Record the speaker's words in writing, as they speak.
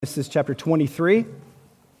Genesis chapter 23.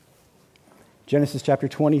 Genesis chapter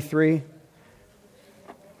 23.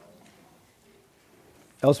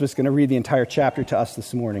 Elspeth's going to read the entire chapter to us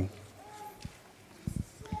this morning.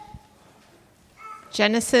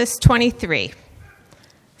 Genesis 23.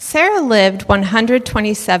 Sarah lived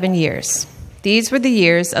 127 years. These were the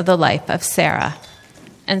years of the life of Sarah.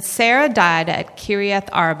 And Sarah died at Kiriath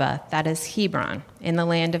Arba, that is Hebron, in the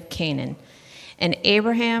land of Canaan. And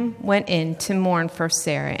Abraham went in to mourn for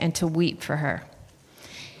Sarah and to weep for her.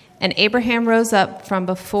 And Abraham rose up from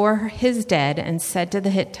before his dead and said to the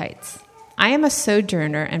Hittites, I am a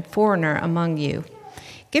sojourner and foreigner among you.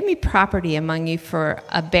 Give me property among you for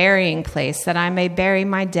a burying place, that I may bury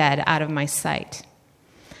my dead out of my sight.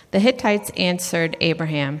 The Hittites answered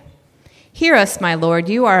Abraham, Hear us, my lord,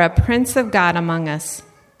 you are a prince of God among us.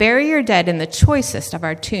 Bury your dead in the choicest of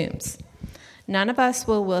our tombs. None of us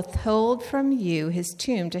will withhold from you his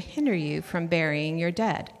tomb to hinder you from burying your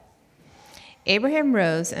dead. Abraham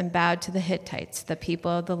rose and bowed to the Hittites, the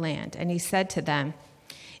people of the land, and he said to them,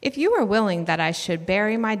 If you are willing that I should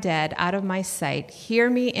bury my dead out of my sight, hear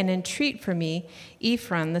me and entreat for me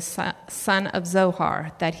Ephron, the son of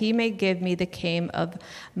Zohar, that he may give me the cave of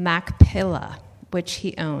Machpelah, which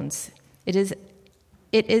he owns.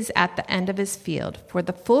 It is at the end of his field. For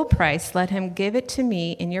the full price, let him give it to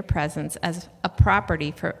me in your presence as a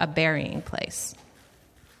property for a burying place.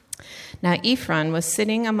 Now Ephron was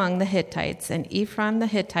sitting among the Hittites, and Ephron the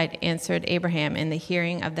Hittite answered Abraham in the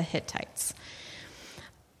hearing of the Hittites.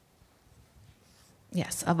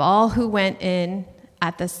 Yes, of all who went in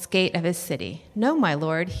at the gate of his city. No, my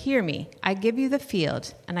lord, hear me. I give you the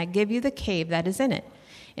field, and I give you the cave that is in it.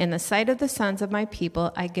 In the sight of the sons of my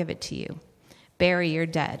people, I give it to you. Bury your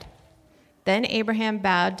dead. Then Abraham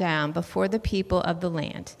bowed down before the people of the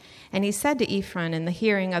land, and he said to Ephron in the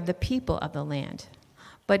hearing of the people of the land,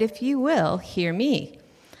 But if you will, hear me.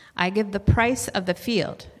 I give the price of the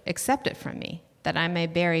field, accept it from me, that I may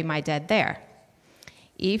bury my dead there.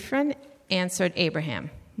 Ephron answered Abraham,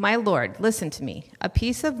 My lord, listen to me. A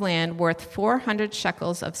piece of land worth 400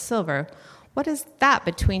 shekels of silver, what is that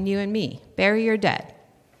between you and me? Bury your dead.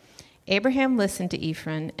 Abraham listened to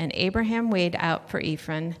Ephron, and Abraham weighed out for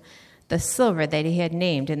Ephron the silver that he had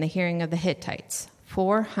named in the hearing of the Hittites,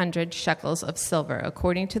 400 shekels of silver,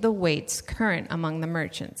 according to the weights current among the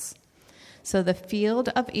merchants. So the field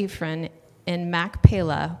of Ephron in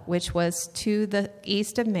Machpelah, which was to the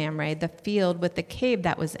east of Mamre, the field with the cave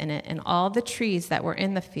that was in it, and all the trees that were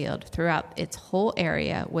in the field throughout its whole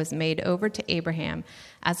area, was made over to Abraham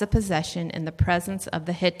as a possession in the presence of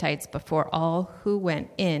the Hittites before all who went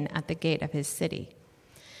in at the gate of his city.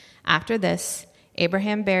 After this,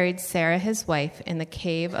 Abraham buried Sarah his wife in the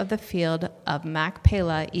cave of the field of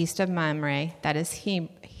Machpelah east of Mamre, that is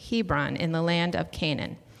Hebron, in the land of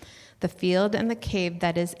Canaan. The field and the cave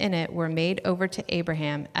that is in it were made over to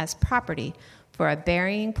Abraham as property for a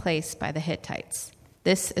burying place by the Hittites.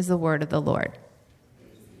 This is the word of the Lord.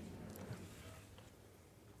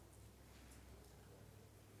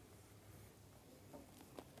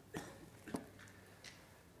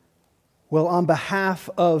 Well, on behalf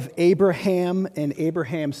of Abraham and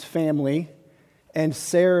Abraham's family and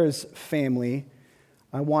Sarah's family,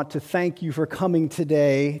 I want to thank you for coming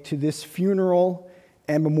today to this funeral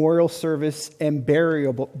and memorial service and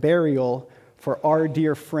burial for our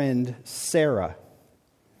dear friend Sarah.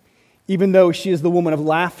 Even though she is the woman of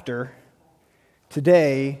laughter,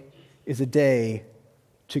 today is a day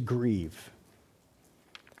to grieve.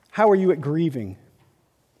 How are you at grieving?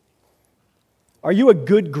 Are you a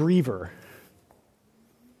good griever?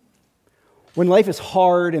 When life is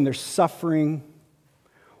hard and there's suffering,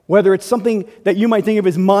 whether it's something that you might think of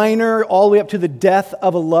as minor all the way up to the death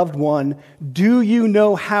of a loved one, do you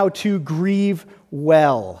know how to grieve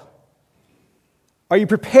well? Are you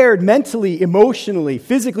prepared mentally, emotionally,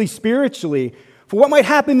 physically, spiritually for what might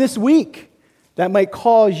happen this week that might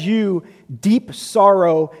cause you deep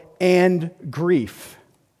sorrow and grief?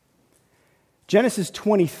 Genesis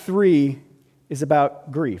 23 is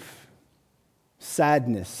about grief,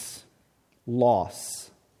 sadness, loss.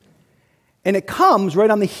 And it comes right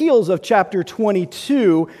on the heels of chapter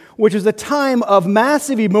 22, which is a time of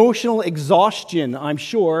massive emotional exhaustion, I'm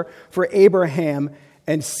sure, for Abraham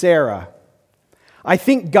and Sarah. I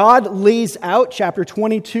think God lays out chapter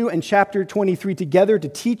 22 and chapter 23 together to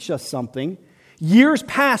teach us something. Years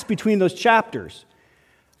pass between those chapters.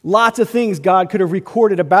 Lots of things God could have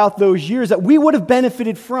recorded about those years that we would have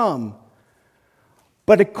benefited from.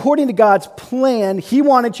 But according to God's plan, He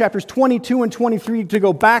wanted chapters 22 and 23 to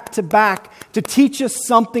go back to teach us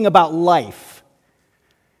something about life.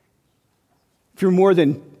 If you're more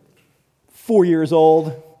than 4 years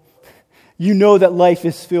old, you know that life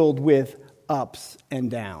is filled with ups and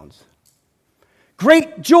downs.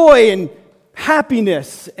 Great joy and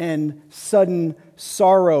happiness and sudden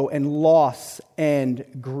sorrow and loss and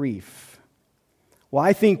grief. Well,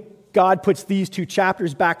 I think God puts these two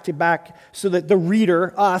chapters back to back so that the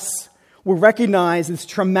reader, us, will recognize this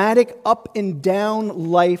traumatic up and down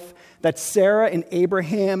life that Sarah and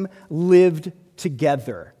Abraham lived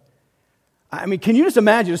together. I mean, can you just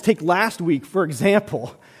imagine, just take last week, for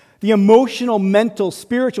example, the emotional, mental,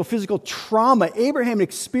 spiritual, physical trauma Abraham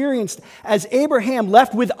experienced as Abraham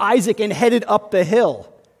left with Isaac and headed up the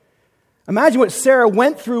hill. Imagine what Sarah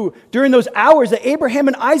went through during those hours that Abraham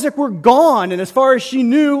and Isaac were gone, and as far as she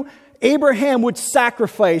knew, Abraham would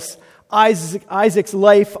sacrifice Isaac's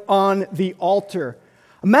life on the altar.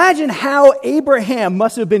 Imagine how Abraham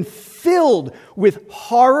must have been filled with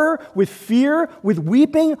horror, with fear, with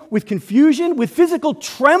weeping, with confusion, with physical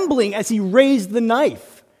trembling as he raised the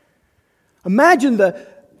knife. Imagine the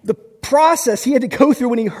process he had to go through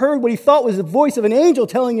when he heard what he thought was the voice of an angel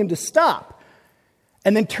telling him to stop,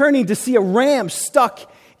 and then turning to see a ram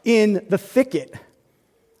stuck in the thicket.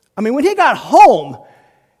 I mean, when he got home,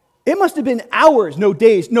 it must have been hours, no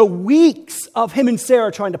days, no weeks of him and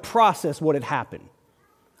Sarah trying to process what had happened.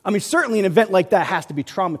 I mean, certainly an event like that has to be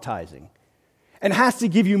traumatizing and has to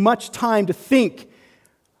give you much time to think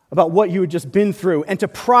about what you had just been through and to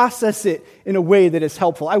process it in a way that is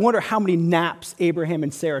helpful. I wonder how many naps Abraham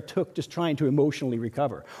and Sarah took just trying to emotionally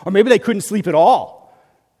recover. Or maybe they couldn't sleep at all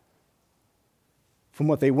from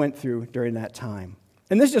what they went through during that time.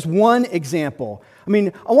 And this is just one example. I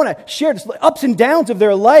mean, I want to share the ups and downs of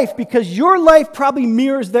their life because your life probably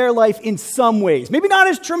mirrors their life in some ways. Maybe not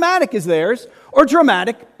as traumatic as theirs or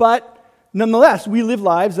dramatic, but nonetheless, we live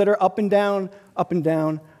lives that are up and down, up and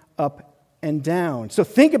down, up and down. So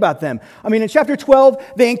think about them. I mean, in chapter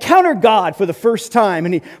 12, they encounter God for the first time,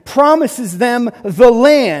 and he promises them the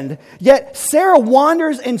land. Yet Sarah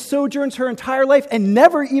wanders and sojourns her entire life and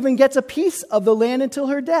never even gets a piece of the land until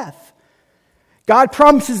her death. God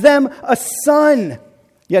promises them a son,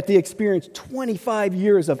 yet they experience 25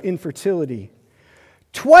 years of infertility.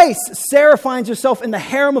 Twice, Sarah finds herself in the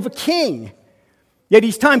harem of a king, yet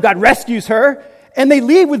each time God rescues her, and they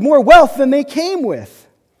leave with more wealth than they came with.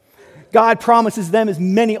 God promises them as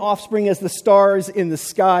many offspring as the stars in the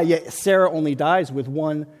sky, yet Sarah only dies with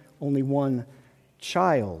only one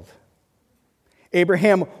child.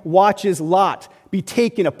 Abraham watches Lot be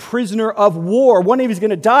taken a prisoner of war. One day he's going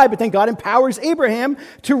to die, but then God empowers Abraham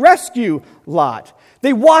to rescue Lot.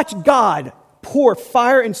 They watch God pour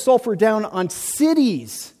fire and sulfur down on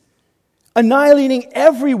cities, annihilating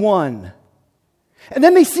everyone. And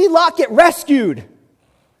then they see Lot get rescued,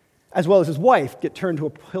 as well as his wife get turned to a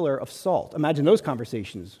pillar of salt. Imagine those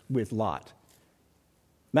conversations with Lot.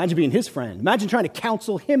 Imagine being his friend. Imagine trying to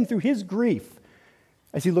counsel him through his grief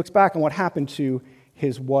as he looks back on what happened to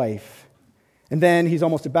his wife. And then he's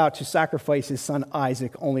almost about to sacrifice his son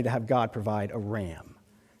Isaac, only to have God provide a ram.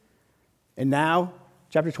 And now,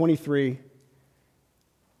 chapter 23,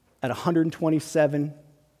 at 127,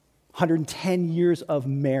 110 years of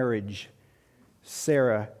marriage,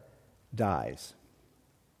 Sarah dies.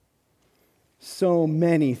 So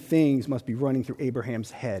many things must be running through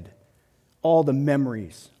Abraham's head. All the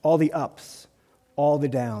memories, all the ups, all the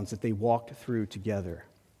downs that they walked through together.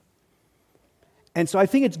 And so I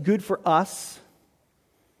think it's good for us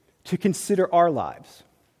to consider our lives.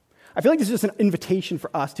 I feel like this is just an invitation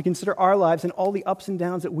for us to consider our lives and all the ups and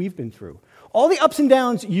downs that we've been through. All the ups and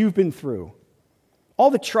downs you've been through.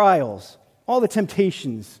 All the trials, all the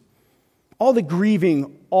temptations, all the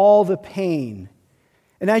grieving, all the pain.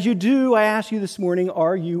 And as you do, I ask you this morning,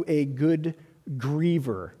 are you a good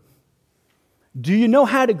griever? Do you know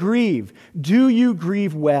how to grieve? Do you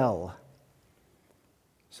grieve well?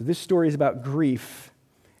 So this story is about grief,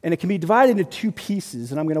 and it can be divided into two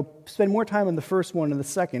pieces, and I'm going to spend more time on the first one than the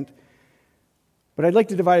second, but I'd like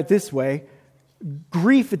to divide it this way.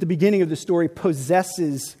 Grief at the beginning of the story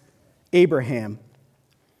possesses Abraham,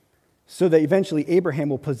 so that eventually Abraham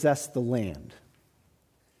will possess the land.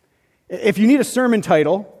 If you need a sermon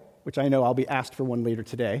title, which I know I'll be asked for one later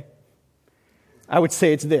today, I would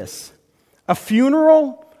say it's this: A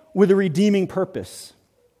Funeral with a Redeeming Purpose.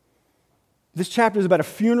 This chapter is about a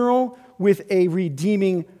funeral with a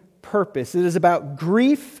redeeming purpose. It is about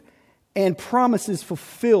grief and promises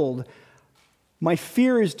fulfilled. My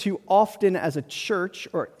fear is too often as a church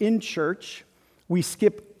or in church, we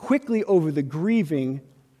skip quickly over the grieving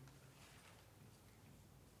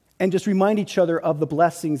and just remind each other of the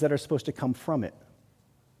blessings that are supposed to come from it.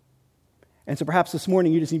 And so perhaps this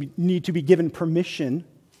morning you just need to be given permission.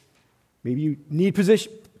 Maybe you need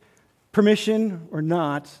permission or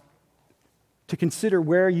not, to consider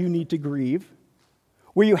where you need to grieve,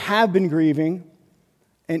 where you have been grieving,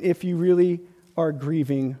 and if you really are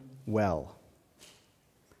grieving well.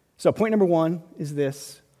 So point number 1 is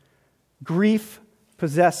this: grief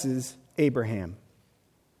possesses Abraham.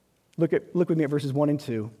 Look with me at verses 1 and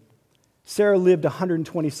 2. Sarah lived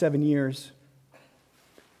 127 years.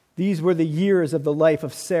 These were the years of the life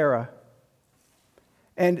of Sarah.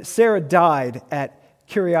 And Sarah died at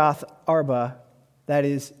Kiriath Arba, that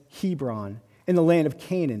is Hebron, in the land of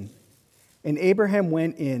Canaan. And Abraham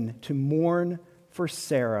went in to mourn for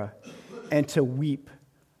Sarah and to weep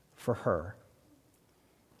for her.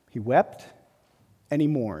 He wept and he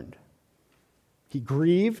mourned. He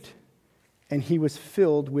grieved and he was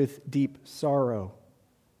filled with deep sorrow.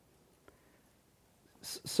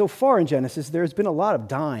 So far in Genesis, there's been a lot of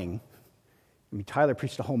dying. I mean, Tyler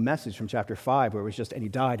preached a whole message from chapter 5 where it was just, and he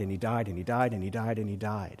died, and he died, and he died, and he died, and he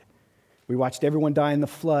died. We watched everyone die in the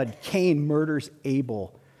flood. Cain murders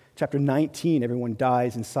Abel. Chapter 19, everyone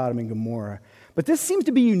dies in Sodom and Gomorrah. But this seems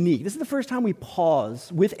to be unique. This is the first time we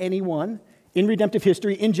pause with anyone in redemptive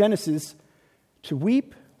history, in Genesis, to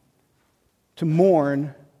weep, to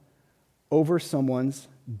mourn over someone's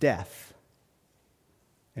death.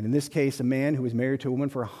 And in this case, a man who was married to a woman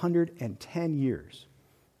for 110 years,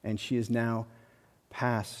 and she is now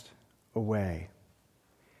passed away.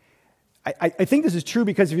 I think this is true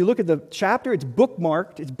because if you look at the chapter, it's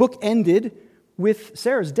bookmarked, it's bookended with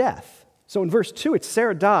Sarah's death. So in verse 2, it's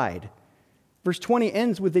Sarah died. Verse 20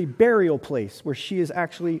 ends with a burial place where she is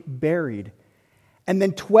actually buried. And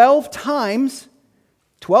then 12 times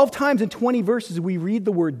in 20 verses, we read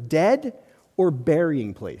the word dead or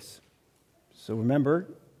burying place. So remember,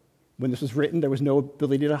 when this was written, there was no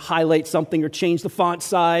ability to highlight something or change the font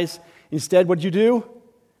size. Instead, what did you do?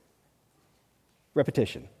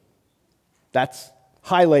 Repetition. That's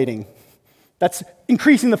highlighting. That's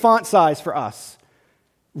increasing the font size for us.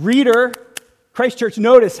 Reader, Christ Church,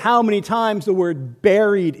 notice how many times the word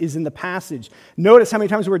buried is in the passage. Notice how many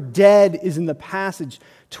times the word dead is in the passage.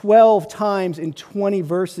 12 times in 20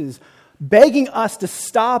 verses, begging us to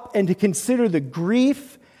stop and to consider the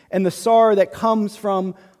grief and the sorrow that comes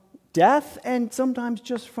from death and sometimes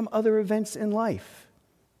just from other events in life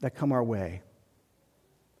that come our way.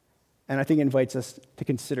 And I think it invites us to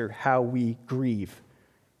consider how we grieve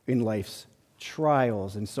in life's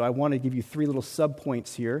trials. And so I want to give you 3 little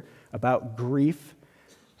subpoints here about grief.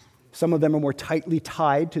 Some of them are more tightly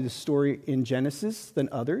tied to the story in Genesis than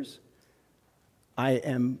others. I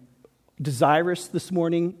am desirous this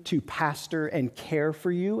morning to pastor and care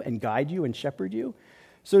for you and guide you and shepherd you.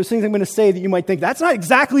 So there's things I'm going to say that you might think, that's not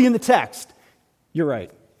exactly in the text. You're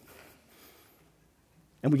right.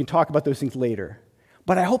 And we can talk about those things later.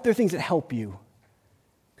 But I hope they're things that help you,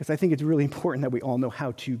 because I think it's really important that we all know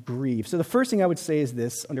how to grieve. So the first thing I would say is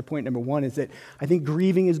this, under point number 1, is that I think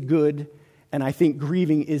grieving is good, and I think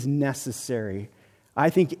grieving is necessary. I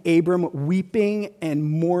think Abram weeping and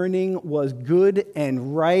mourning was good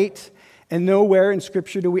and right. And nowhere in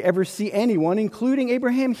Scripture do we ever see anyone, including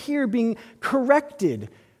Abraham here, being corrected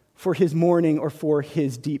for his mourning or for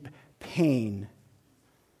his deep pain.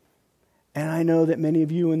 And I know that many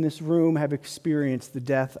of you in this room have experienced the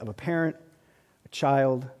death of a parent, a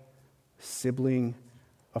child, a sibling,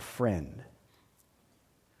 a friend.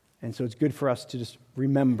 And so it's good for us to just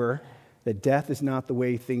remember that death is not the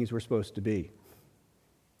way things were supposed to be.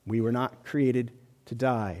 We were not created to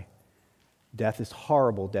die. Death is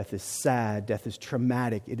horrible. Death is sad. Death is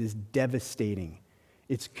traumatic. It is devastating.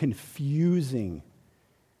 It's confusing.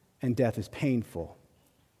 And death is painful.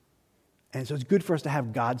 And so it's good for us to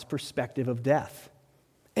have God's perspective of death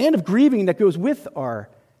and of grieving that goes with our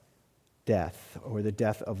death or the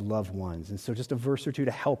death of loved ones. And so just a verse or two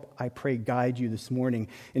to help, I pray, guide you this morning.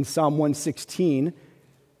 In Psalm 116,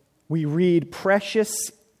 we read, "Precious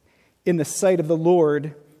in the sight of the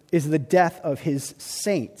Lord is the death of his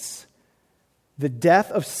saints." The death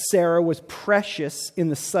of Sarah was precious in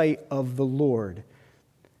the sight of the Lord.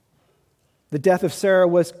 The death of Sarah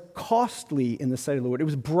was costly in the sight of the Lord. It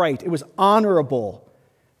was bright. It was honorable,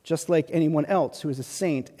 just like anyone else who is a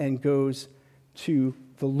saint and goes to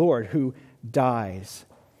the Lord, who dies.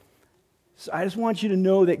 So I just want you to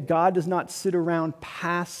know that God does not sit around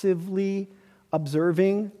passively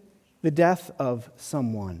observing the death of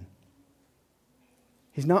someone.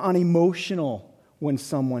 He's not unemotional when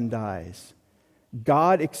someone dies.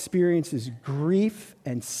 God experiences grief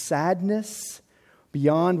and sadness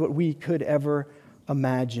beyond what we could ever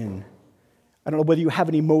imagine. I don't know whether you have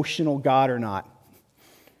an emotional God or not.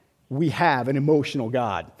 We have an emotional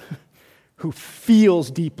God who feels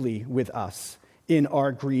deeply with us in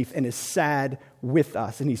our grief and is sad with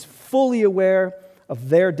us. And he's fully aware of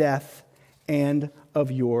their death and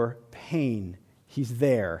of your pain. He's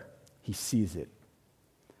there. He sees it.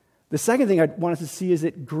 The second thing I want us to see is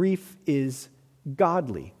that grief is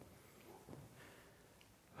godly.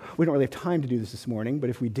 We don't really have time to do this morning, but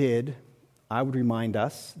if we did, I would remind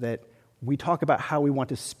us that we talk about how we want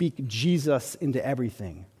to speak Jesus into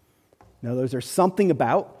everything. Now, there's something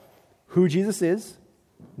about who Jesus is,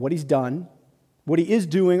 what he's done, what he is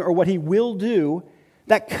doing, or what he will do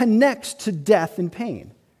that connects to death and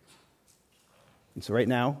pain. And so right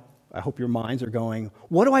now, I hope your minds are going,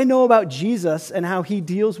 what do I know about Jesus and how he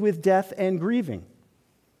deals with death and grieving?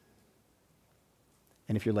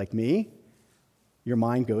 And if you're like me, your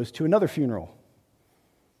mind goes to another funeral,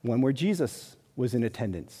 one where Jesus was in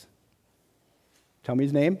attendance. Tell me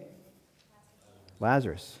his name?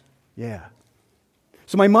 Lazarus. Yeah.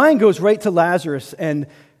 So my mind goes right to Lazarus and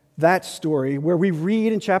that story where we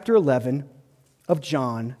read in chapter 11 of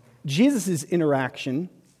John, Jesus' interaction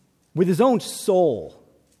with his own soul,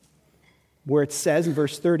 where it says in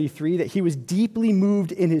verse 33 that he was deeply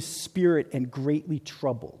moved in his spirit and greatly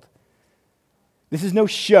troubled. This is no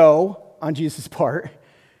show on Jesus' part.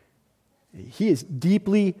 He is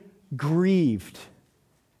deeply grieved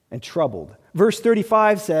and troubled. Verse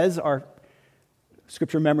 35 says, our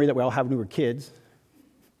scripture memory that we all have when we were kids,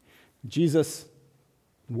 Jesus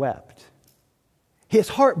wept. His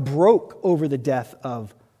heart broke over the death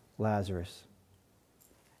of Lazarus.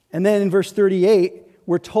 And then in verse 38,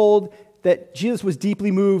 we're told that Jesus was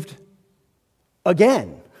deeply moved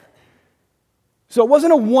again. So it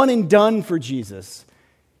wasn't a one and done for Jesus.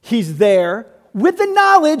 He's there with the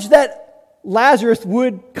knowledge that Lazarus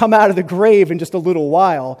would come out of the grave in just a little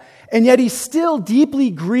while, and yet he's still deeply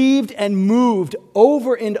grieved and moved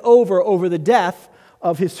over and over the death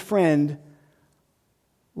of his friend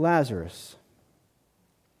Lazarus.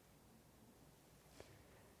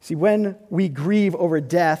 See, when we grieve over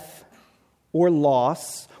death or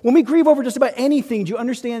loss, when we grieve over just about anything, do you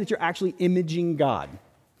understand that you're actually imaging God?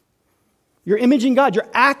 You're imaging God. You're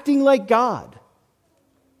acting like God.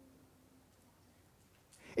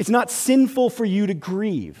 It's not sinful for you to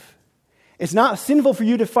grieve. It's not sinful for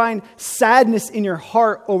you to find sadness in your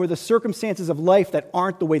heart over the circumstances of life that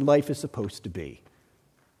aren't the way life is supposed to be.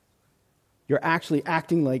 You're actually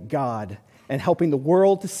acting like God and helping the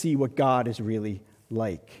world to see what God is really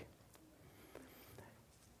like.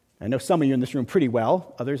 I know some of you in this room pretty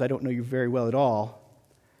well. Others, I don't know you very well at all.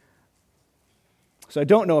 So I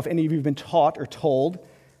don't know if any of you have been taught or told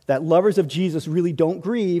that lovers of Jesus really don't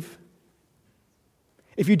grieve.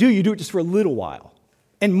 If you do it just for a little while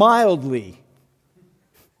and mildly.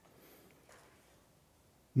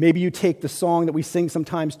 Maybe you take the song that we sing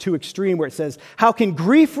sometimes too extreme where it says, "How can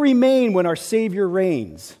grief remain when our Savior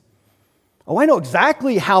reigns?" Oh, I know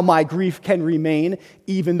exactly how my grief can remain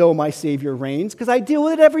even though my Savior reigns because I deal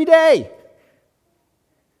with it every day.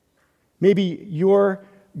 Maybe your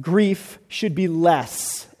grief should be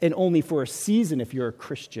less and only for a season if you're a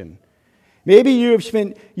Christian. Maybe you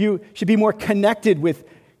should be more connected with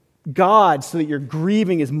God so that your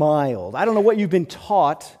grieving is mild. I don't know what you've been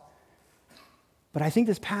taught, but I think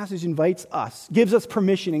this passage invites us, gives us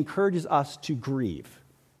permission, encourages us to grieve,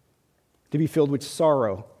 to be filled with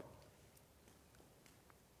sorrow.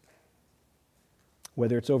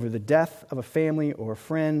 Whether it's over the death of a family or a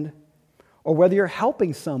friend, or whether you're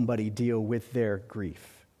helping somebody deal with their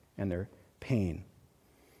grief and their pain.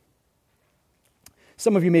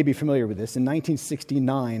 Some of you may be familiar with this. In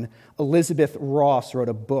 1969, Elizabeth Ross wrote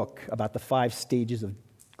a book about the 5 stages of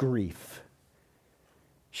grief.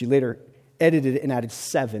 She later edited it and added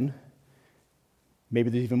 7. Maybe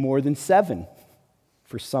there's even more than 7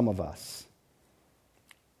 for some of us.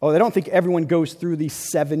 Oh, I don't think everyone goes through these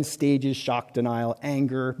 7 stages: shock, denial,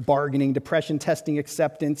 anger, bargaining, depression, testing,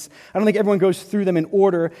 acceptance. I don't think everyone goes through them in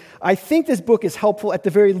order. I think this book is helpful at the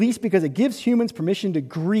very least because it gives humans permission to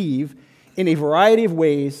grieve in a variety of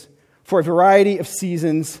ways for a variety of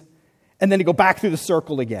seasons and then to go back through the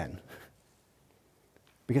circle again.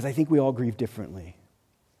 Because I think we all grieve differently.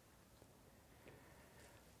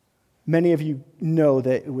 Many of you know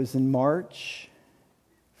that it was in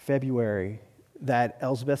February, that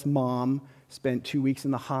Elspeth's mom spent 2 weeks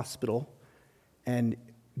in the hospital and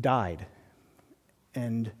died.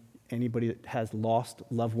 And anybody that has lost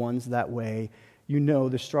loved ones that way, you know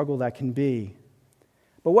the struggle that can be.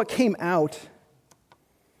 But what came out,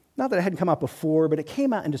 not that it hadn't come out before, but it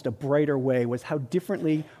came out in just a brighter way, was how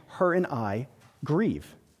differently her and I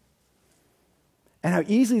grieve. And how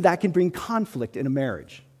easily that can bring conflict in a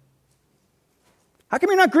marriage. How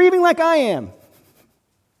come you're not grieving like I am?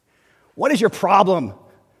 What is your problem?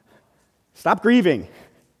 Stop grieving.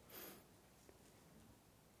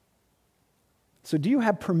 So do you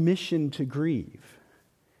have permission to grieve?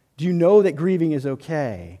 Do you know that grieving is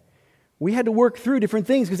okay? We had to work through different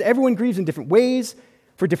things because everyone grieves in different ways,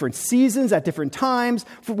 for different seasons, at different times,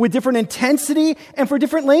 with different intensity, and for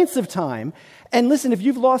different lengths of time. And listen, if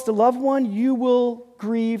you've lost a loved one, you will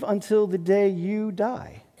grieve until the day you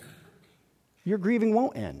die. Your grieving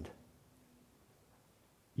won't end.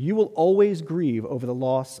 You will always grieve over the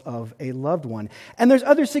loss of a loved one. And there's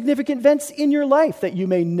other significant events in your life that you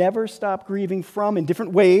may never stop grieving from in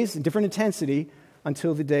different ways, in different intensity,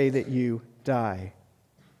 until the day that you die.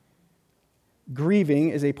 Grieving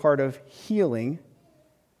is a part of healing,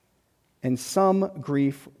 and some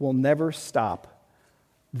grief will never stop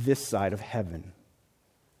this side of heaven.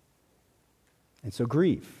 And so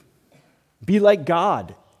grieve. Be like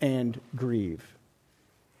God and grieve.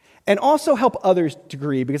 And also help others to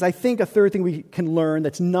grieve, because I think a third thing we can learn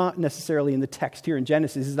that's not necessarily in the text here in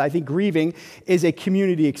Genesis is that I think grieving is a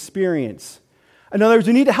community experience. In other words,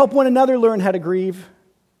 we need to help one another learn how to grieve.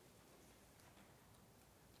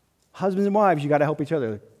 Husbands and wives, you got to help each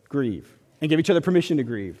other grieve and give each other permission to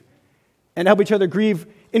grieve. And help each other grieve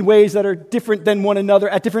in ways that are different than one another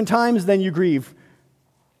at different times than you grieve.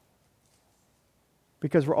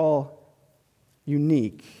 Because we're all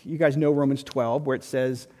unique. You guys know Romans 12, where it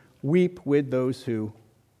says, weep with those who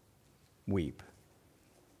weep.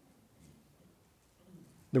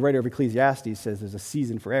 The writer of Ecclesiastes says there's a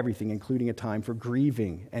season for everything, including a time for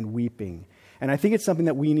grieving and weeping. And I think it's something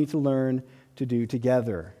that we need to learn to do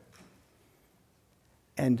together.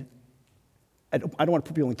 And I don't want to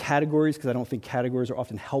put people in categories because I don't think categories are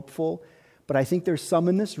often helpful, but I think there's some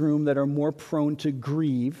in this room that are more prone to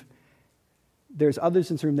grieve. There's others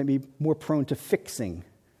in this room that may be more prone to fixing.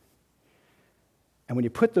 And when you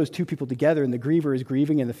put those two people together and the griever is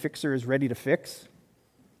grieving and the fixer is ready to fix,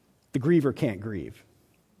 the griever can't grieve.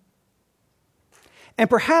 And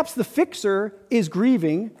perhaps the fixer is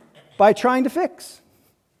grieving by trying to fix.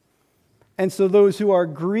 And so those who are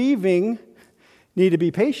grieving need to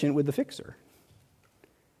be patient with the fixer.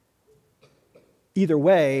 Either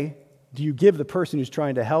way, do you give the person who's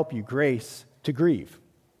trying to help you grace to grieve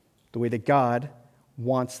the way that God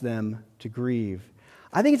wants them to grieve?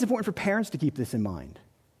 I think it's important for parents to keep this in mind.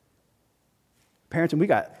 Parents, and we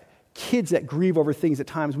got kids that grieve over things at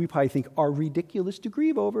times we probably think are ridiculous to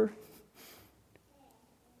grieve over.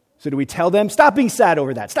 So do we tell them, stop being sad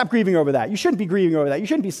over that, stop grieving over that, you shouldn't be grieving over that, you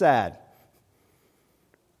shouldn't be sad?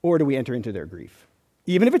 Or do we enter into their grief?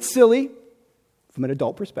 Even if it's silly, from an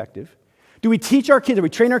adult perspective, do we teach our kids, or we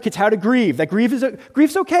train our kids how to grieve? That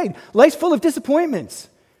grief's okay. Life's full of disappointments,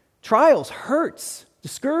 trials, hurts,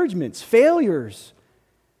 discouragements, failures.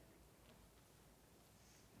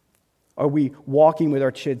 Are we walking with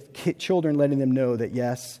our children, letting them know that,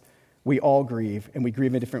 yes, we all grieve, and we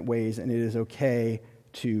grieve in different ways, and it is okay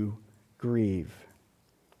to grieve?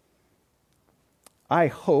 I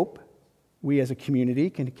hope we as a community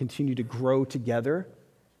can continue to grow together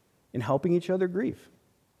in helping each other grieve,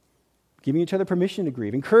 giving each other permission to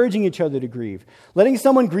grieve, encouraging each other to grieve, letting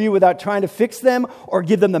someone grieve without trying to fix them or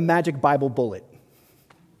give them the magic Bible bullet,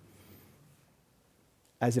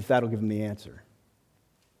 as if that'll give them the answer.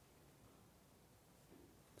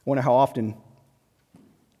 I wonder how often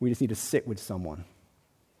we just need to sit with someone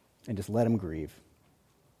and just let them grieve.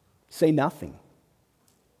 Say nothing.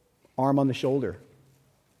 Arm on the shoulder.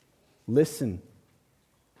 Listen.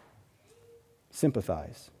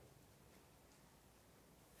 Sympathize.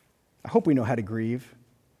 I hope we know how to grieve.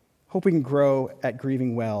 Hope we can grow at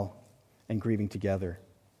grieving well and grieving together.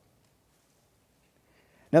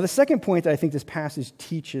 Now, the second point that I think this passage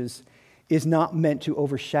teaches is not meant to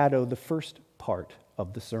overshadow the first part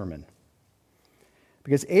of the sermon.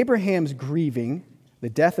 Because Abraham's grieving, the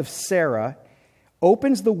death of Sarah,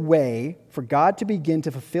 opens the way for God to begin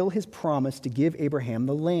to fulfill his promise to give Abraham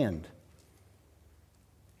the land.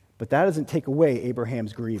 But that doesn't take away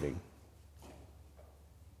Abraham's grieving.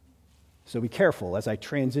 So be careful as I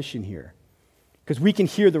transition here. Because we can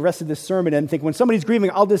hear the rest of this sermon and think, when somebody's grieving,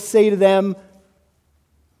 I'll just say to them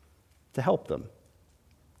to help them.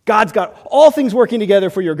 God's got all things working together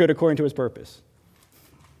for your good according to his purpose.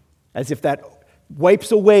 As if that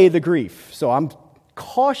wipes away the grief. So I'm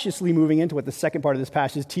cautiously moving into what the second part of this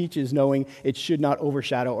passage teaches, knowing it should not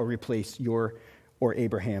overshadow or replace your or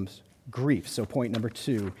Abraham's grief. So point number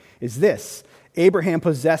 2 is this: Abraham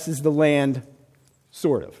possesses the land,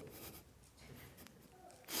 sort of.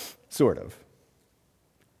 Sort of.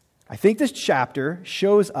 I think this chapter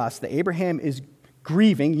shows us that Abraham is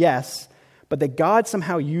grieving, yes, but that God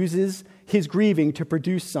somehow uses his grieving to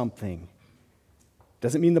produce something.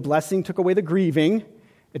 Doesn't mean the blessing took away the grieving.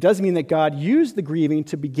 It does mean that God used the grieving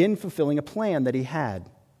to begin fulfilling a plan that he had.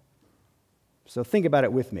 So think about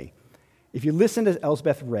it with me. If you listen to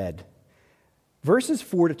Elsbeth read, verses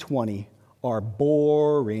 4 to 20 are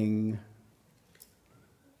boring.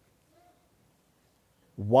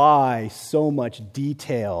 Why so much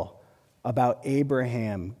detail about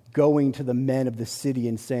Abraham going to the men of the city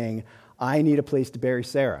and saying, I need a place to bury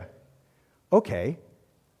Sarah? Okay,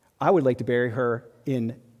 I would like to bury her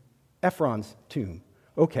in Ephron's tomb.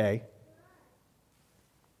 Okay,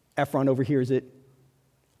 Ephron overhears it.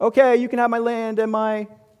 Okay, you can have my land and my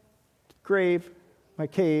grave, my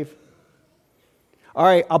cave. All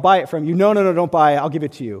right, I'll buy it from you. No, don't buy it. I'll give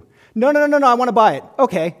it to you. No, I want to buy it.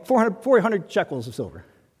 Okay, 400 shekels of silver.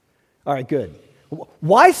 All right, good.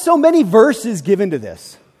 Why so many verses given to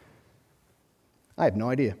this? I have no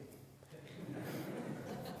idea.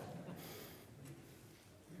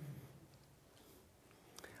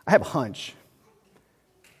 I have a hunch.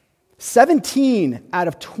 17 out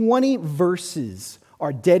of 20 verses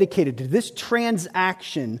are dedicated to this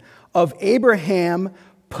transaction of Abraham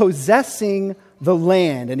possessing the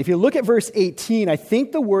land. And if you look at verse 18, I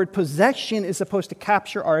think the word possession is supposed to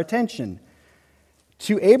capture our attention.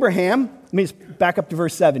 To Abraham, let me just back up to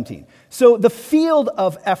verse 17. So the field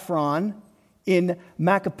of Ephron in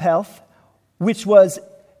Machpelah, which was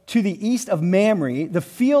to the east of Mamre, the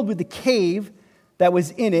field with the cave that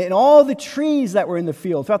was in it, and all the trees that were in the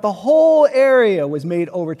field, throughout the whole area was made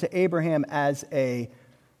over to Abraham as a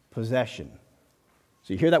possession.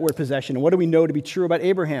 So you hear that word possession, and what do we know to be true about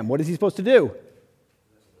Abraham? What is he supposed to do?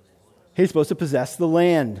 He's supposed to possess the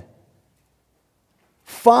land.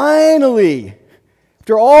 Finally,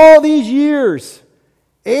 after all these years,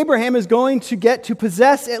 Abraham is going to get to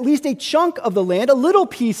possess at least a chunk of the land, a little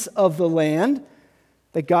piece of the land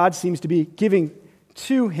that God seems to be giving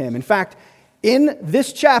to him. In fact, in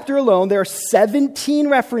this chapter alone, there are 17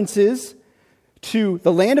 references to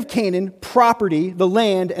the land of Canaan, property, the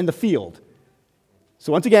land, and the field.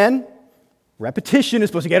 So once again, repetition is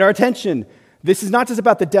supposed to get our attention. This is not just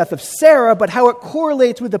about the death of Sarah, but how it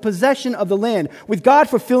correlates with the possession of the land, with God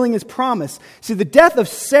fulfilling his promise. See, the death of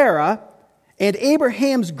Sarah and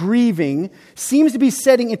Abraham's grieving seems to be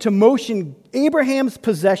setting into motion Abraham's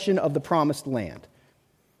possession of the promised land.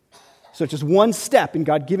 So it's just one step in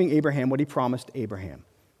God giving Abraham what he promised Abraham.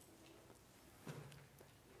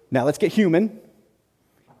 Now let's get human,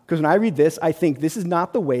 because when I read this, I think this is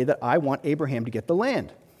not the way that I want Abraham to get the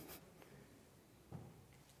land.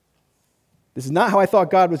 This is not how I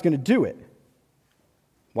thought God was going to do it.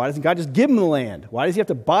 Why doesn't God just give him the land? Why does he have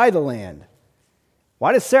to buy the land?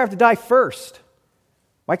 Why does Sarah have to die first?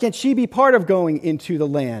 Why can't she be part of going into the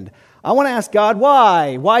land? I want to ask God,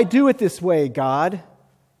 why? Why do it this way, God?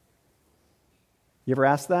 You ever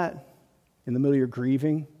ask that in the middle of your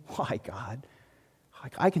grieving? Why, God?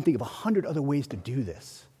 I can think of 100 other ways to do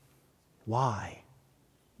this. Why?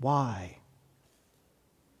 Why?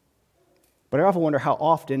 But I often wonder how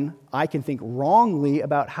often I can think wrongly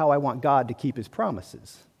about how I want God to keep his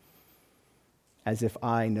promises, as if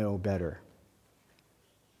I know better.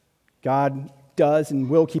 God does and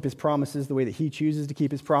will keep his promises the way that he chooses to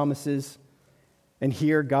keep his promises. And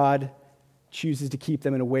here God chooses to keep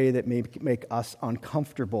them in a way that may make us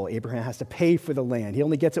uncomfortable. Abraham has to pay for the land. He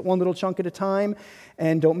only gets it one little chunk at a time.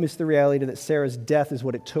 And don't miss the reality that Sarah's death is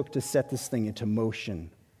what it took to set this thing into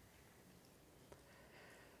motion.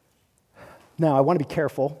 Now, I want to be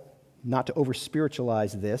careful not to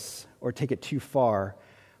over-spiritualize this or take it too far,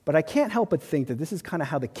 but I can't help but think that this is kind of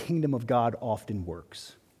how the kingdom of God often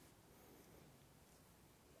works.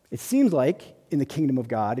 It seems like in the kingdom of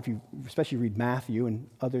God, if you especially read Matthew and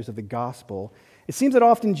others of the gospel, it seems that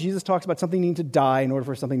often Jesus talks about something needing to die in order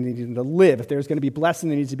for something needing to live. If there's going to be blessing,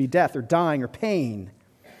 there needs to be death or dying or pain.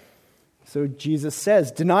 So Jesus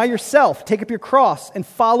says, deny yourself, take up your cross, and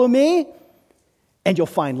follow me, and you'll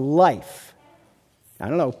find life. I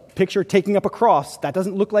don't know, picture taking up a cross. That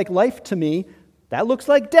doesn't look like life to me. That looks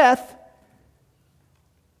like death.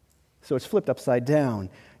 So it's flipped upside down.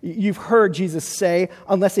 You've heard Jesus say,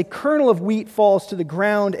 unless a kernel of wheat falls to the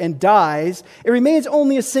ground and dies, it remains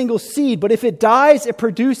only a single seed. But if it dies, it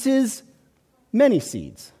produces many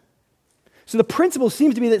seeds. So the principle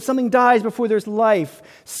seems to be that something dies before there's life.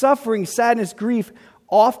 Suffering, sadness, grief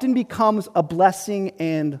often becomes a blessing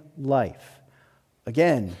and life.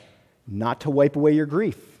 Again, not to wipe away your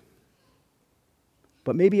grief.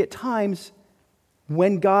 But maybe at times,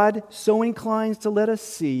 when God so inclines to let us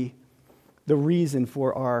see the reason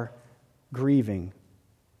for our grieving.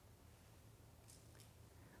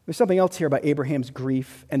 There's something else here about Abraham's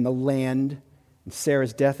grief and the land and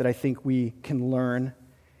Sarah's death that I think we can learn.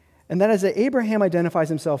 And that is that Abraham identifies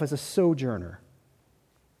himself as a sojourner.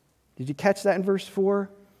 Did you catch that in verse 4?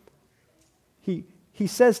 He he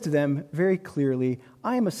says to them very clearly,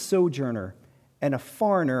 I am a sojourner and a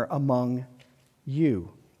foreigner among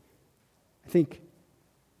you. I think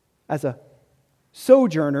as a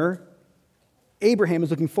sojourner, Abraham is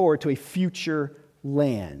looking forward to a future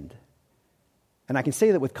land. And I can say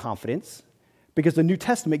that with confidence because the New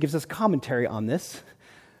Testament gives us commentary on this,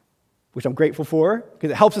 which I'm grateful for because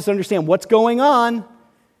it helps us understand what's going on.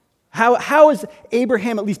 How is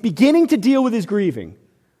Abraham at least beginning to deal with his grieving?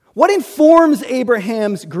 What informs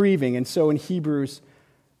Abraham's grieving? And so in Hebrews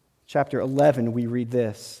chapter 11, we read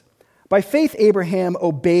this. By faith, Abraham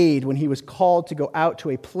obeyed when he was called to go out to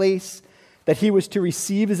a place that he was to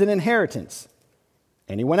receive as an inheritance.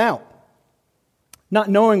 And he went out, not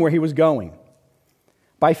knowing where he was going.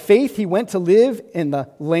 By faith, he went to live in the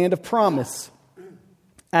land of promise,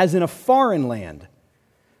 as in a foreign land,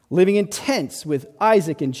 living in tents with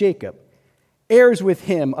Isaac and Jacob, heirs with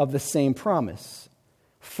him of the same promise.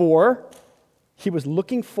 For he was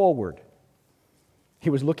looking forward.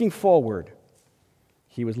 He was looking forward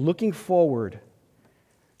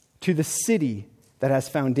to the city that has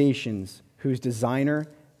foundations, whose designer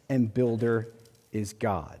and builder is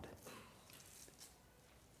God.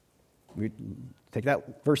 We take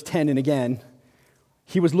that verse 10 in again.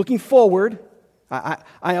 He was looking forward.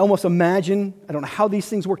 I almost imagine, I don't know how these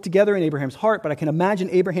things work together in Abraham's heart, but I can imagine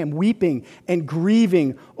Abraham weeping and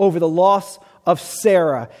grieving over the loss of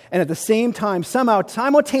Sarah, and at the same time, somehow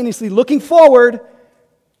simultaneously looking forward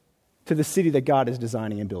to the city that God is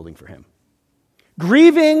designing and building for him.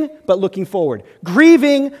 Grieving, but looking forward.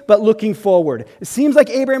 Grieving, but looking forward. It seems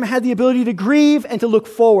like Abraham had the ability to grieve and to look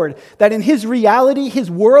forward. That in his reality, his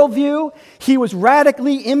worldview, he was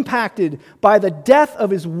radically impacted by the death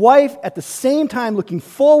of his wife, at the same time looking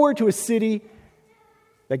forward to a city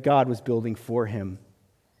that God was building for him.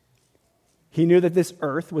 He knew that this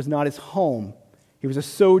earth was not his home. He was a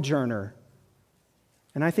sojourner.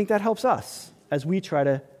 And I think that helps us as we try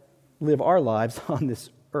to live our lives on this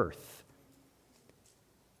earth.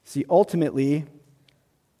 See, ultimately,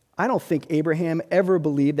 I don't think Abraham ever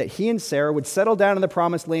believed that he and Sarah would settle down in the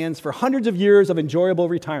promised lands for hundreds of years of enjoyable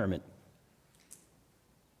retirement.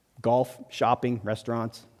 Golf, shopping,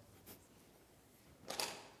 restaurants.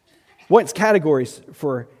 What's categories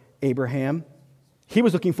for Abraham? He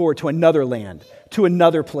was looking forward to another land, to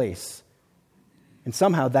another place. And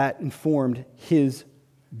somehow that informed his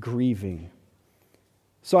grieving.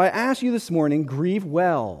 So I ask you this morning, grieve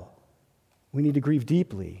well. We need to grieve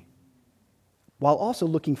deeply, while also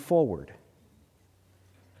looking forward.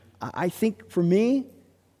 I think for me,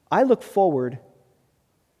 I look forward.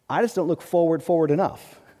 I just don't look forward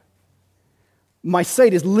enough. My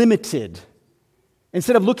sight is limited.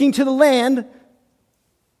 Instead of looking to the land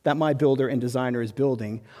that my builder and designer is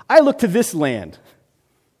building, I look to this land,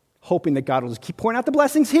 hoping that God will just keep pouring out the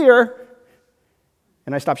blessings here,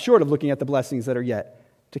 and I stop short of looking at the blessings that are yet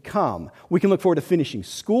to come. We can look forward to finishing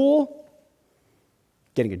school,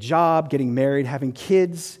 getting a job, getting married, having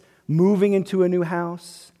kids, moving into a new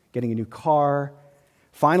house, getting a new car,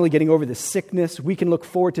 finally getting over the sickness. We can look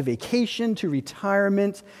forward to vacation, to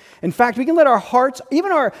retirement. In fact, we can let our hearts,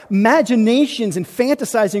 even our imaginations and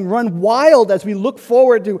fantasizing run wild as we look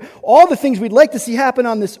forward to all the things we'd like to see happen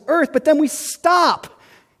on this earth, but then we stop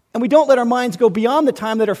and we don't let our minds go beyond the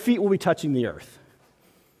time that our feet will be touching the earth.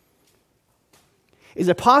 Is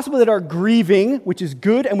it possible that our grieving, which is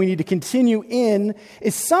good and we need to continue in,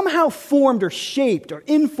 is somehow formed or shaped or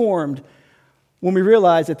informed when we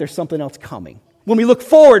realize that there's something else coming? When we look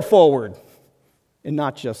forward, and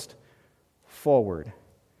not just forward.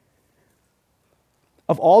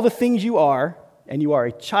 Of all the things you are, and you are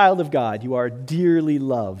a child of God, you are dearly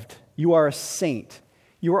loved, you are a saint,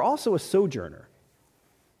 you are also a sojourner.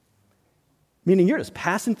 Meaning you're just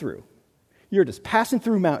passing through. You're just passing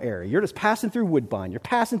through Mount Airy. You're just passing through Woodbine. You're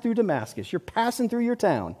passing through Damascus. You're passing through your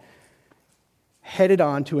town, headed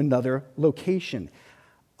on to another location.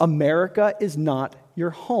 America is not your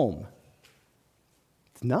home.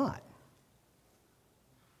 It's not.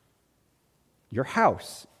 Your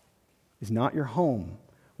house is not your home.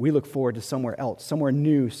 We look forward to somewhere else, somewhere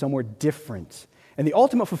new, somewhere different. And the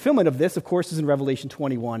ultimate fulfillment of this, of course, is in Revelation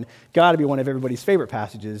 21. Got to be one of everybody's favorite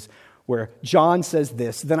passages, where John says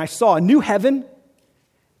this, "Then I saw a new heaven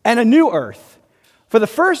and a new earth. For the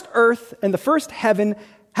first earth and the first heaven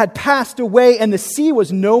had passed away, and the sea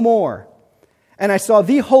was no more. And I saw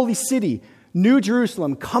the holy city, New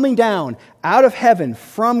Jerusalem, coming down out of heaven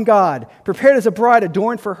from God, prepared as a bride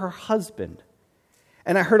adorned for her husband.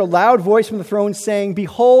 And I heard a loud voice from the throne saying,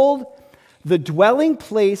 'Behold, the dwelling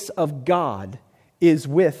place of God is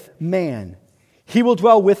with man. He will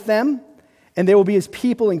dwell with them, and they will be his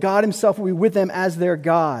people, and God himself will be with them as their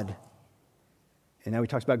God. And now he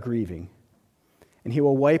talks about grieving. And he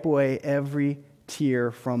will wipe away every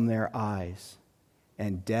tear from their eyes,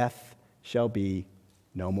 and death shall be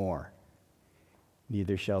no more.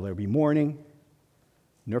 Neither shall there be mourning,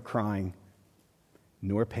 nor crying,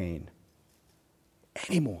 nor pain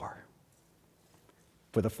anymore.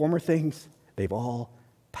 For the former things, they've all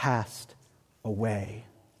passed away.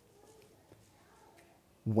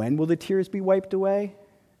 When will the tears be wiped away?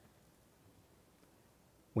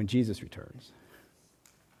 When Jesus returns.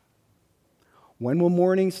 When will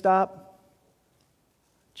mourning stop?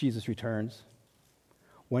 Jesus returns.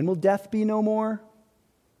 When will death be no more?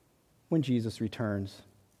 When Jesus returns.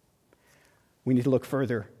 We need to look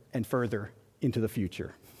further and further into the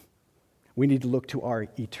future. We need to look to our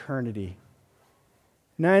eternity.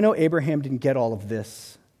 Now, I know Abraham didn't get all of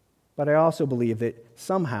this, but I also believe that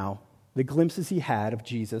somehow the glimpses he had of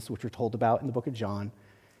Jesus, which we're told about in the book of John,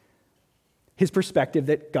 his perspective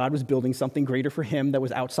that God was building something greater for him that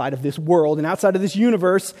was outside of this world and outside of this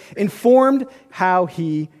universe, informed how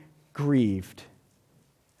he grieved.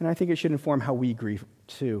 And I think it should inform how we grieve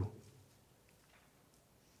too.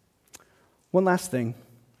 One last thing,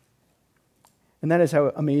 and that is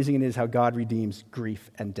how amazing it is how God redeems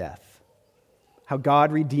grief and death. How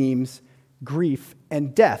God redeems grief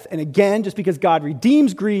and death. And again, just because God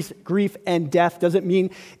redeems grief and death doesn't mean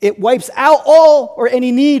it wipes out all or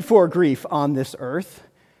any need for grief on this earth,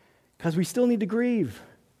 because we still need to grieve.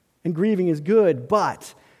 And grieving is good,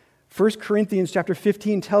 but 1 Corinthians chapter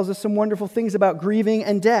 15 tells us some wonderful things about grieving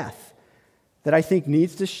and death that I think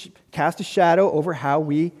needs to cast a shadow over how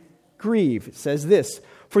we grieve. It says this: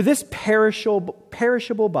 for this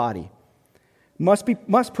perishable body must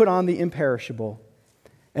put on the imperishable,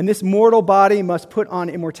 and this mortal body must put on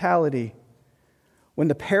immortality. When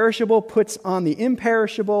the perishable puts on the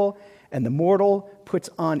imperishable, and the mortal puts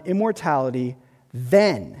on immortality,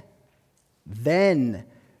 then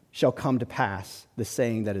shall come to pass the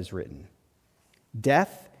saying that is written: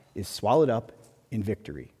 death is swallowed up in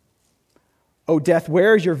victory. O death,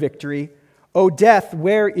 where is your victory? O death,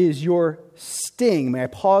 where is your sting? May I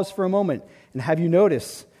pause for a moment and have you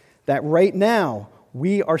notice that right now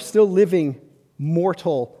we are still living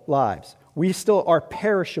mortal lives. We still are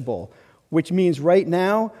perishable, which means right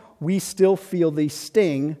now we still feel the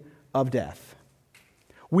sting of death.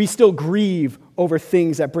 We still grieve over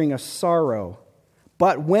things that bring us sorrow.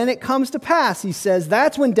 But when it comes to pass, he says,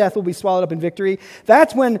 that's when death will be swallowed up in victory.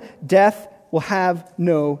 That's when death will have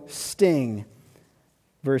no sting.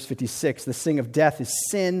 Verse 56, the sting of death is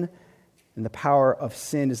sin, and the power of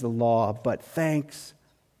sin is the law. But thanks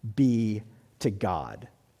be to God,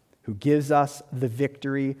 who gives us the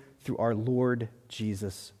victory through our Lord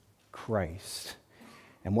Jesus Christ.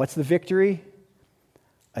 And what's the victory?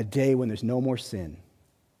 A day when there's no more sin,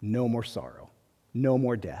 no more sorrow, no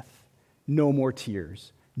more death, no more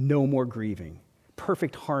tears, no more grieving.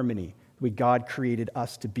 Perfect harmony, the way God created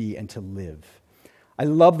us to be and to live. I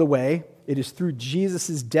love the way it is through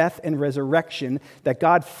Jesus' death and resurrection that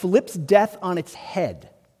God flips death on its head.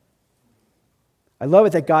 I love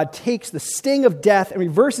it that God takes the sting of death and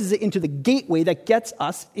reverses it into the gateway that gets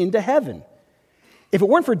us into heaven. If it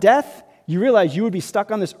weren't for death, you realize you would be stuck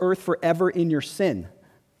on this earth forever in your sin.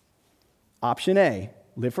 Option A,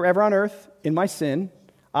 live forever on earth in my sin.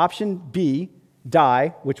 Option B,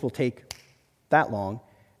 die, which will take that long,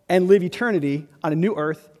 and live eternity on a new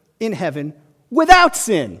earth in heaven without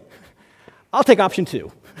sin. I'll take option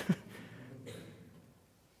 2.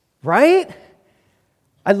 Right?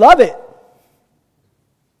 I love it.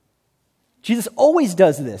 Jesus always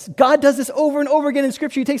does this. God does this over and over again in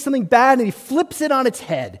Scripture. He takes something bad and he flips it on its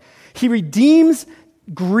head. He redeems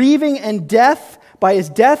grieving and death by his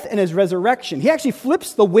death and his resurrection. He actually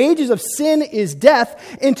flips the wages of sin is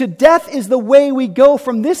death into death is the way we go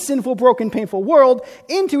from this sinful, broken, painful world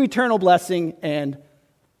into eternal blessing and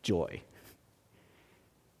joy.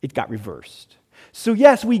 It got reversed. So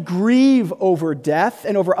yes, we grieve over death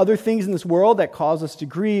and over other things in this world that cause us to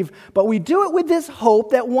grieve, but we do it with this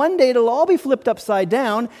hope that one day it'll all be flipped upside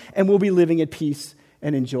down and we'll be living at peace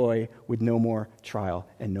and in joy with no more trial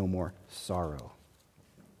and no more sorrow.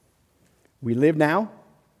 We live now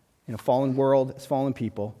in a fallen world as fallen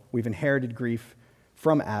people. We've inherited grief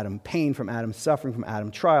from Adam, pain from Adam, suffering from Adam,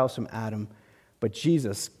 trials from Adam, but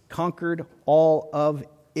Jesus conquered all of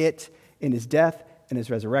it in his death and his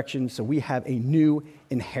resurrection, so we have a new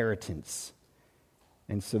inheritance.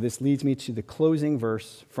 And so this leads me to the closing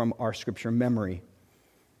verse from our scripture memory,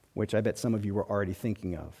 which I bet some of you were already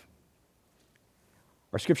thinking of.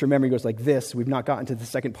 Our scripture memory goes like this. We've not gotten to the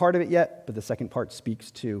second part of it yet, but the second part speaks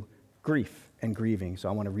to grief and grieving, so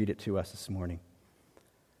I want to read it to us this morning.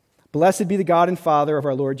 Blessed be the God and Father of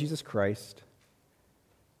our Lord Jesus Christ.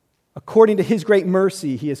 According to his great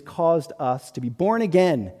mercy, he has caused us to be born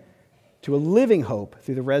again to a living hope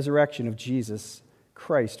through the resurrection of Jesus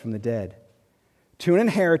Christ from the dead, to an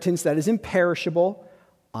inheritance that is imperishable,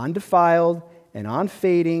 undefiled, and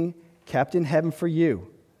unfading, kept in heaven for you.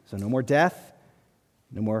 So no more death,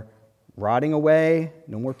 no more rotting away,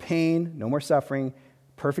 no more pain, no more suffering,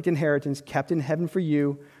 perfect inheritance kept in heaven for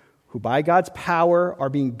you, who by God's power are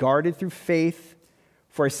being guarded through faith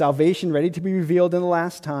for a salvation ready to be revealed in the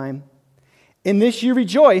last time. In this you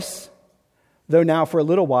rejoice, though now for a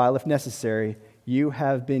little while, if necessary, you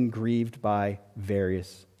have been grieved by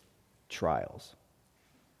various trials.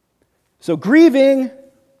 So grieving,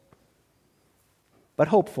 but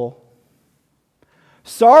hopeful.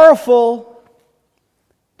 Sorrowful,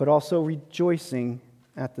 but also rejoicing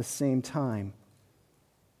at the same time.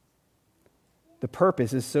 The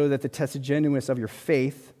purpose is so that the tested genuineness of your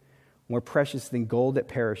faith, more precious than gold that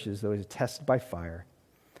perishes, though it is tested by fire,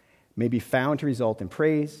 may be found to result in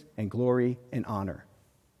praise and glory and honor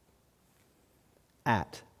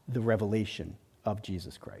at the revelation of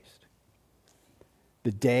Jesus Christ.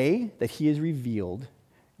 The day that he is revealed,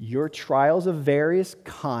 your trials of various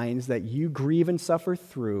kinds that you grieve and suffer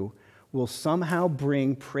through will somehow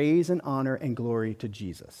bring praise and honor and glory to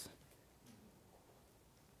Jesus.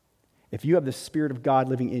 If you have the Spirit of God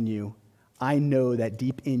living in you, I know that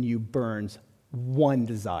deep in you burns one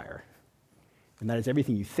desire, and that is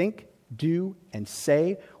everything you think, do, and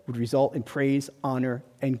say would result in praise, honor,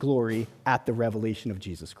 and glory at the revelation of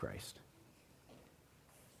Jesus Christ.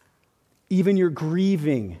 Even your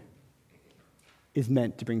grieving is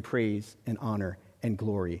meant to bring praise and honor and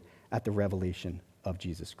glory at the revelation of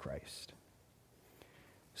Jesus Christ.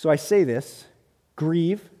 So I say this,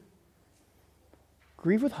 grieve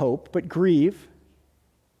with hope, but grieve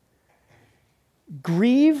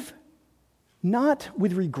not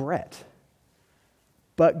with regret,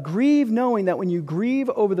 but grieve knowing that when you grieve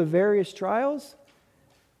over the various trials,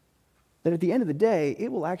 that at the end of the day,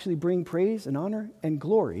 it will actually bring praise and honor and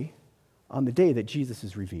glory on the day that Jesus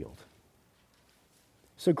is revealed.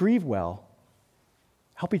 So grieve well.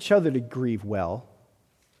 Help each other to grieve well.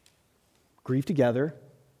 Grieve together.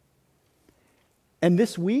 And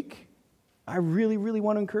this week, I really, really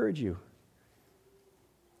want to encourage you.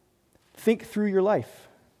 Think through your life.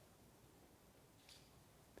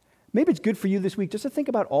 Maybe it's good for you this week just to think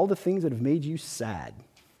about all the things that have made you sad,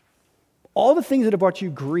 all the things that have brought you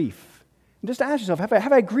grief. And just ask yourself,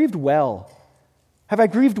 have I grieved well? Have I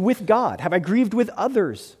grieved with God? Have I grieved with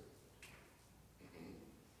others?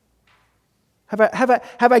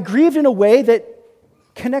 Have I grieved in a way that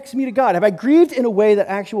connects me to God? Have I grieved in a way that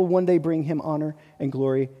actually will one day bring him honor and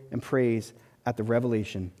glory and praise at the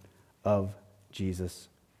revelation of Jesus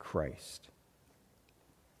Christ?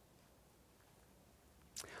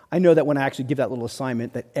 I know that when I actually give that little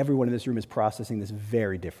assignment, that everyone in this room is processing this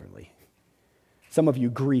very differently. Some of you,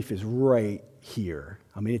 grief is right here.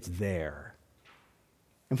 I mean, it's there.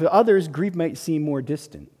 And for others, grief might seem more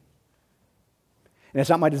distant. And it's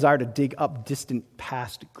not my desire to dig up distant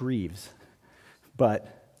past grieves,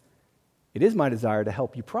 but it is my desire to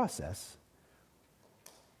help you process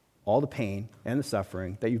all the pain and the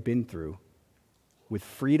suffering that you've been through with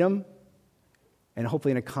freedom and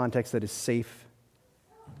hopefully in a context that is safe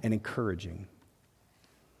and encouraging.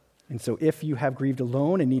 And so if you have grieved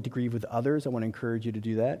alone and need to grieve with others, I want to encourage you to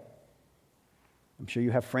do that. I'm sure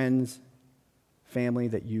you have friends, family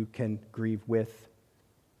that you can grieve with.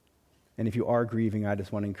 And if you are grieving, I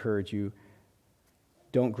just want to encourage you,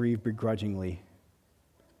 don't grieve begrudgingly.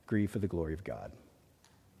 Grieve for the glory of God.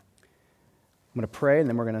 I'm going to pray, and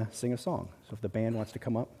then we're going to sing a song. So if the band wants to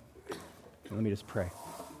come up, let me just pray.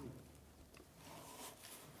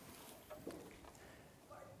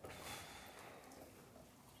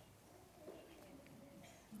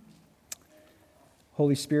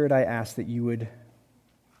 Holy Spirit, I ask that you would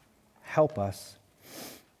help us.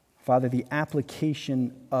 Father, the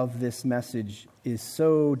application of this message is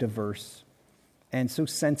so diverse and so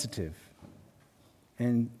sensitive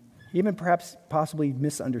and even perhaps possibly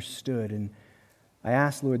misunderstood. And I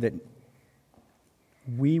ask, Lord, that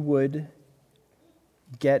we would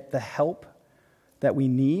get the help that we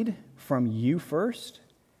need from you first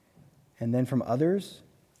and then from others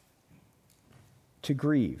to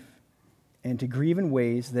grieve, and to grieve in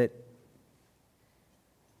ways that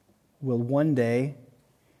will one day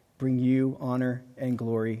bring you honor and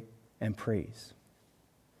glory and praise.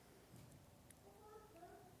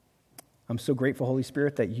 I'm so grateful, Holy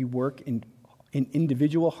Spirit, that you work in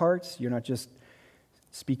individual hearts. You're not just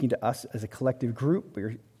speaking to us as a collective group, but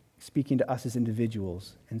you're speaking to us as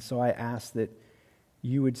individuals. And so I ask that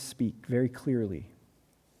you would speak very clearly.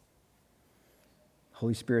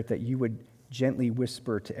 Holy Spirit, that you would gently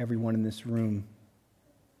whisper to everyone in this room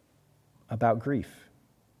about grief,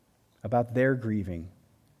 about their grieving,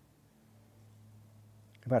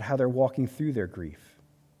 about how they're walking through their grief.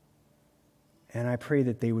 And I pray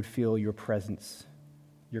that they would feel your presence,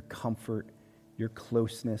 your comfort, your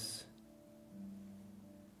closeness,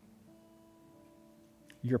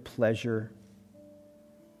 your pleasure,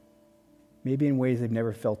 maybe in ways they've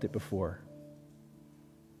never felt it before.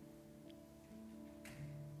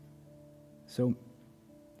 So,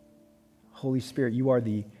 Holy Spirit, you are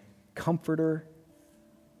the comforter.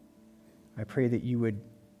 I pray that you would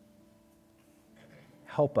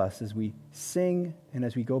help us as we sing and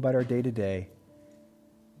as we go about our day to day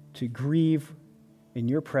to grieve in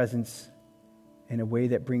your presence in a way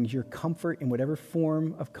that brings your comfort in whatever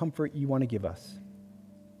form of comfort you want to give us.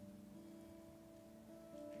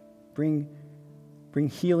 Bring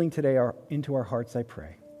healing today into our hearts, I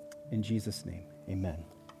pray. In Jesus' name, amen.